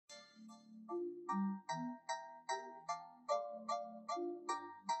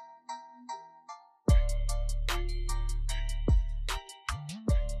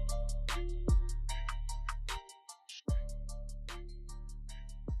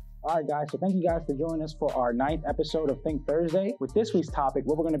All right, guys, so thank you guys for joining us for our 9th episode of Think Thursday. With this week's topic,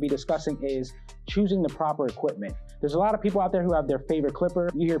 what we're going to be discussing is choosing the proper equipment. There's a lot of people out there who have their favorite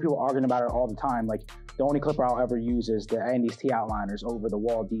clipper. You hear people arguing about it all the time, like the only clipper I'll ever use is the Andy's T-Outliners over the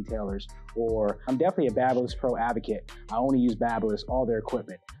wall detailers, or I'm definitely a Babyliss Pro advocate. I only use Babyliss, all their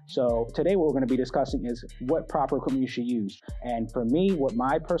equipment. So today what we're going to be discussing is what proper equipment you should use. And for me, what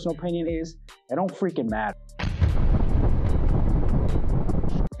my personal opinion is, it don't freaking matter.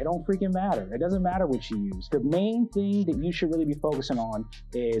 It don't freaking matter. It doesn't matter what you use. The main thing that you should really be focusing on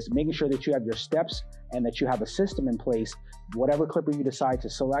is making sure that you have your steps and that you have a system in place, whatever clipper you decide to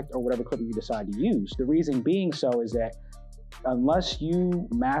select or whatever clipper you decide to use. The reason being so is that unless you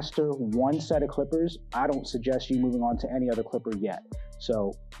master one set of clippers, I don't suggest you moving on to any other clipper yet.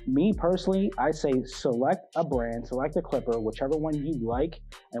 So me personally, I say select a brand, select a clipper, whichever one you like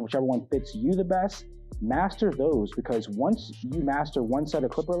and whichever one fits you the best. Master those, because once you master one set of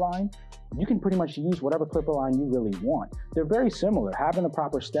clipper line, you can pretty much use whatever clipper line you really want. They're very similar. Having the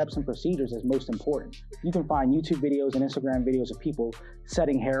proper steps and procedures is most important. You can find YouTube videos and Instagram videos of people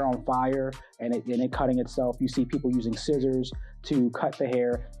setting hair on fire and it cutting itself. You see people using scissors to cut the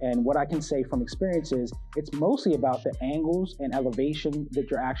hair. And what I can say from experience is it's mostly about the angles and elevation that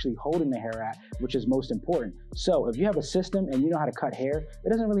you're actually holding the hair at, which is most important. So if you have a system and you know how to cut hair, it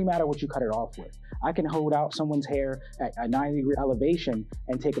doesn't really matter what you cut it off with. I can hold out someone's hair at a 90-degree elevation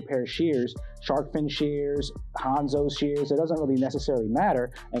and take a pair of shears, shark fin shears, Hanzo shears, it doesn't really necessarily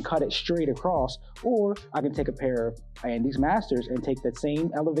matter, and cut it straight across. Or I can take a pair of Andy's Masters and take that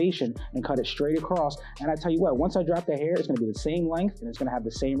same elevation and cut it straight across. And I tell you what, once I drop the hair, it's gonna be the same length and it's gonna have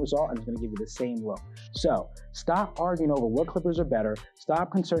the same result and it's gonna give you the same look. So stop arguing over what clippers are better.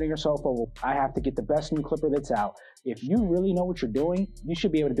 Stop concerning yourself over, I have to get the best new clipper that's out. If you really know what you're doing, you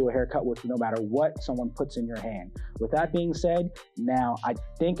should be able to do a haircut with no matter what someone puts in your hand. With that being said, now I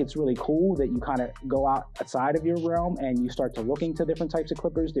think it's really cool that you kind of go outside of your realm and you start to look into different types of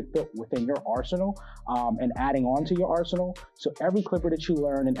clippers that fit within your arsenal and adding on to your arsenal. So every clipper that you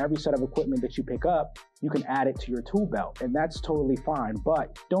learn and every set of equipment that you pick up, you can add it to your tool belt, and that's totally fine.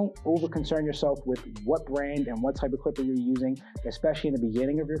 But don't over concern yourself with what brand and what type of clipper you're using, especially in the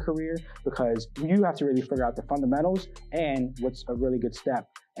beginning of your career, because you have to really figure out the fundamentals and what's a really good step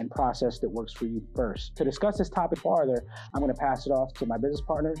and process that works for you first. To discuss this topic farther, I'm going to pass it off to my business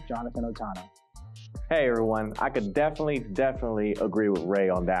partner, Jonathan Otano. Hey everyone, I could definitely agree with Ray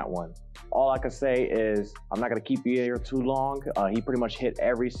on that one. All I could say is I'm not going to keep you here too long. He pretty much hit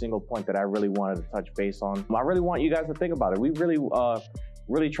every single point that I really wanted to touch base on. I really want you guys to think about it. We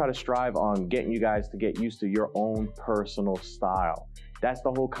really try to strive on getting you guys to get used to your own personal style. That's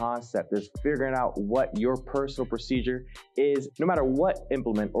the whole concept, is figuring out what your personal procedure is, no matter what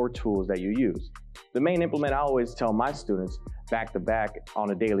implement or tools that you use. The main implement I always tell my students back to back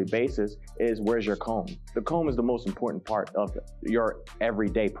on a daily basis is, where's your comb? The comb is the most important part of your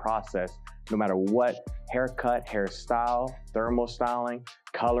everyday process, no matter what haircut, hairstyle, thermal styling,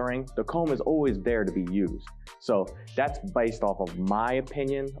 coloring, the comb is always there to be used. So that's based off of my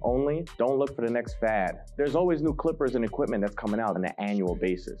opinion only. Don't look for the next fad. There's always new clippers and equipment that's coming out on an annual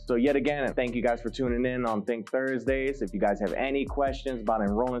basis. So yet again, thank you guys for tuning in on Think Thursdays. If you guys have any questions about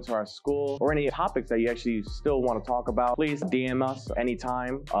enrolling to our school or any topics that you actually still want to talk about, please DM us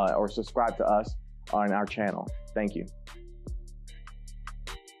anytime or subscribe to us on our channel. Thank you.